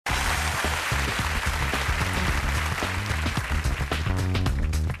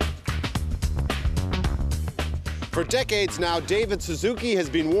For decades now, David Suzuki has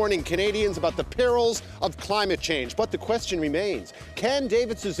been warning Canadians about the perils of climate change. But the question remains, can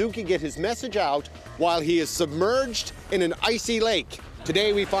David Suzuki get his message out while he is submerged in an icy lake?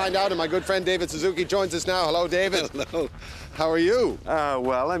 Today we find out, and my good friend David Suzuki joins us now. Hello, David. Hello. How are you?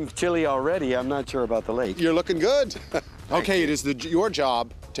 Well, I'm chilly already. I'm not sure about the lake. You're looking good. Okay, it is your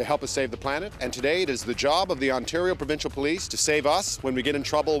job to help us save the planet, and today it is the job of the Ontario Provincial Police to save us when we get in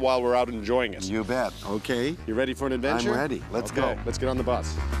trouble while we're out enjoying it. You bet. Okay. You ready for an adventure? I'm ready. Let's go. Let's get on the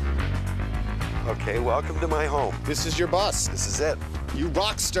bus. Okay, welcome to my home. This is your bus. This is it. You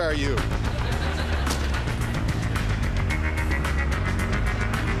rock star, you.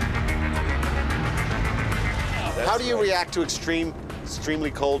 How do you react to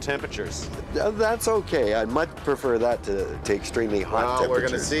extremely cold temperatures? That's okay. I'd much prefer that to extremely hot temperatures. We're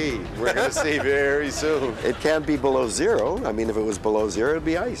going to see. We're going to see very soon. It can't be below zero. I mean, if it was below zero, it'd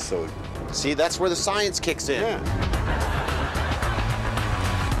be ice. So, see, that's where the science kicks in. yeah.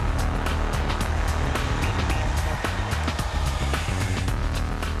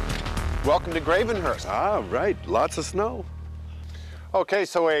 Welcome to Gravenhurst. Ah, right. Lots of snow. Okay,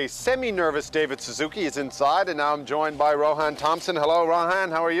 so a semi-nervous David Suzuki is inside, and now I'm joined by Rohan Thompson. Hello, Rohan.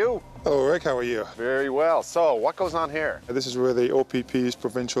 How are you? Hello, Rick. How are you? Very well. So, what goes on here? This is where the OPP's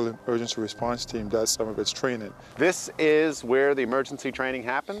Provincial Emergency Response Team does some of its training. This is where the emergency training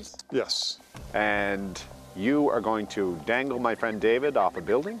happens? Yes. And you are going to dangle my friend David off a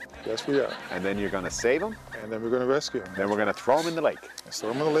building? Yes, we are. And then you're going to save him? And then we're going to rescue him. Then we're going to throw him in the lake?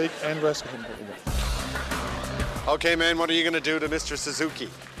 Throw him in the lake and rescue him. Okay, man, what are you going to do to Mr. Suzuki?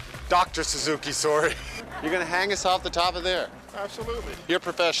 Dr. Suzuki, sorry. You're going to hang us off the top of there? Absolutely. You're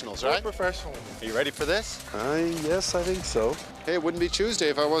professionals, right? We're professional. Are you ready for this? Yes, I think so. Hey, it wouldn't be Tuesday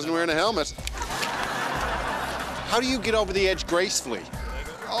if I wasn't wearing a helmet. How do you get over the edge gracefully?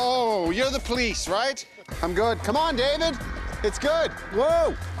 Oh, you're the police, right? I'm good. Come on, David. It's good.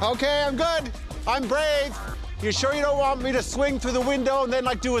 Whoa. Okay, I'm good. I'm brave. You sure you don't want me to swing through the window and then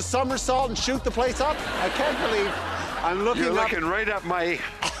like do a somersault and shoot the place up? I can't believe I'm looking You're up. looking right up my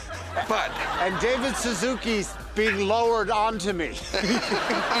butt. And David Suzuki's being lowered onto me.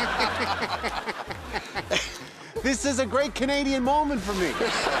 This is a great Canadian moment for me.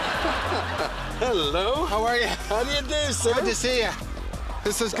 Hello. How are you? How do you do, sir? Good to see you.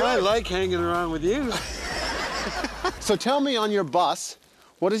 This is good. I like hanging around with you. So tell me, on your bus,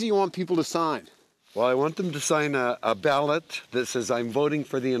 what does you want people to sign? Well, I want them to sign a ballot that says, I'm voting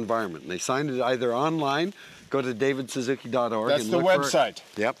for the environment. And they sign it either online, go to davidsuzuki.org. That's the website?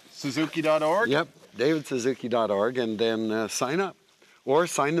 Yep. Suzuki.org? Yep, davidsuzuki.org, and then sign up. Or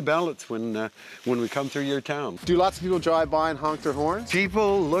sign the ballots when we come through your town. Do lots of people drive by and honk their horns?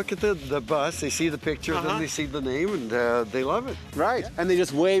 People look at the bus, they see the picture, then they see the name, and they love it. Right, and they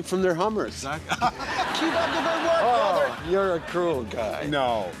just wave from their Hummers. Exactly. Keep up the good work, brother. You're a cruel guy.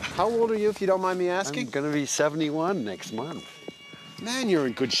 No. How old are you, if you don't mind me asking? I'm going to be 71 next month. Man, you're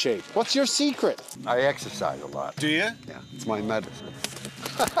in good shape. What's your secret? I exercise a lot. Do you? Yeah, it's my medicine.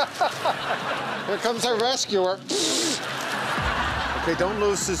 Here comes our rescuer. Okay, don't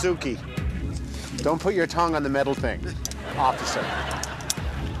lose Suzuki. Don't put your tongue on the metal thing, officer.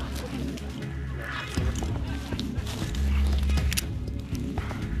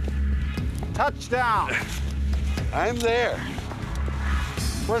 Touchdown. I'm there.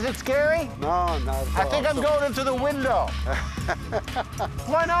 Was it scary? No, not at all. I think I'm going into the window.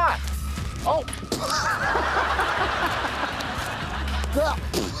 Why not? Oh.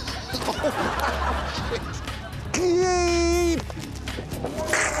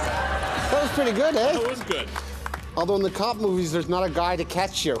 That was pretty good, eh? That was good. Although in the cop movies, there's not a guy to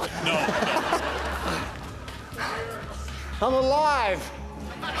catch you. No. I'm alive.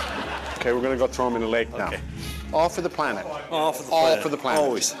 Okay, we're gonna go throw him in the lake now. Okay. All for the planet. All for the All planet. for the planet.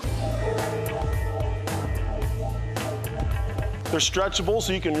 Always. They're stretchable,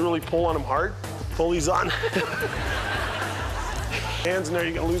 so you can really pull on them hard. Pull these on. Hands in there,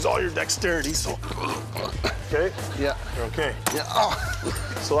 you're gonna lose all your dexterity, so. Okay? Yeah. Okay. Yeah. Oh.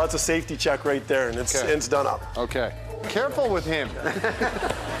 So that's a safety check right there, and it's done up. Okay. Careful with him.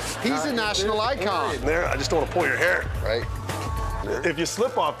 He's a national icon. There, I just don't want to pull your hair. Right. If you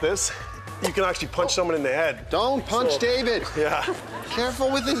slip off this, you can actually punch someone in the head. Don't punch David. Yeah. Careful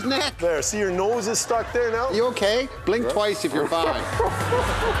with his neck. There, see your nose is stuck there now? You okay? Blink twice if you're fine.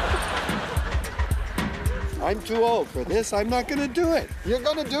 I'm too old for this. I'm not going to do it. You're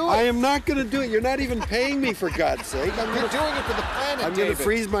gonna do it. I am not going to do it. You're not even paying me, for God's sake. You're doing it for the planet, I'm going to David.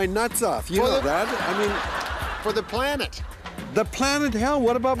 freeze my nuts off. You know that. I mean, For the planet. the planet, hell,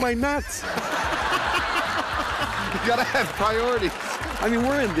 what about my nuts? You gotta have priorities. I mean,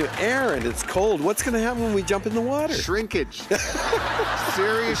 we're in the air and it's cold. What's going to happen when we jump in the water? Shrinkage.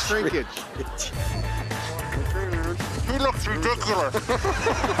 Serious shrinkage. He looks ridiculous.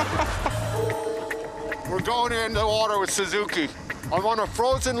 We're going in the water with Suzuki. I'm on a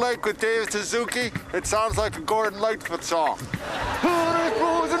frozen lake with David Suzuki. It sounds like a Gordon Lightfoot song. On a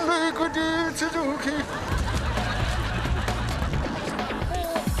frozen lake with David Suzuki.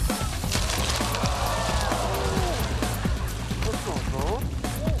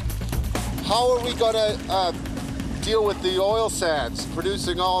 How are we gonna deal with the oil sands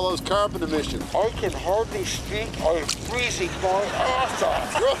producing all those carbon emissions? I can hardly speak. I am freezing my ass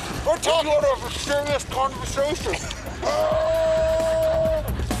off. We're talking about a serious conversation.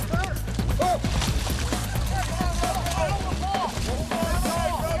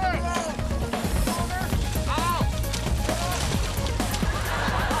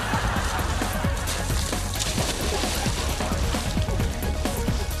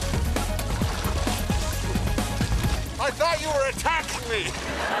 I thought you were attacking me.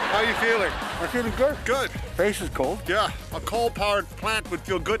 How are you feeling? I'm feeling good. Good. Face is cold. Yeah, a coal-powered plant would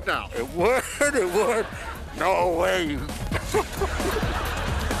feel good now. It would. No way.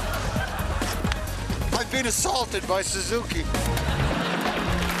 I've been assaulted by Suzuki.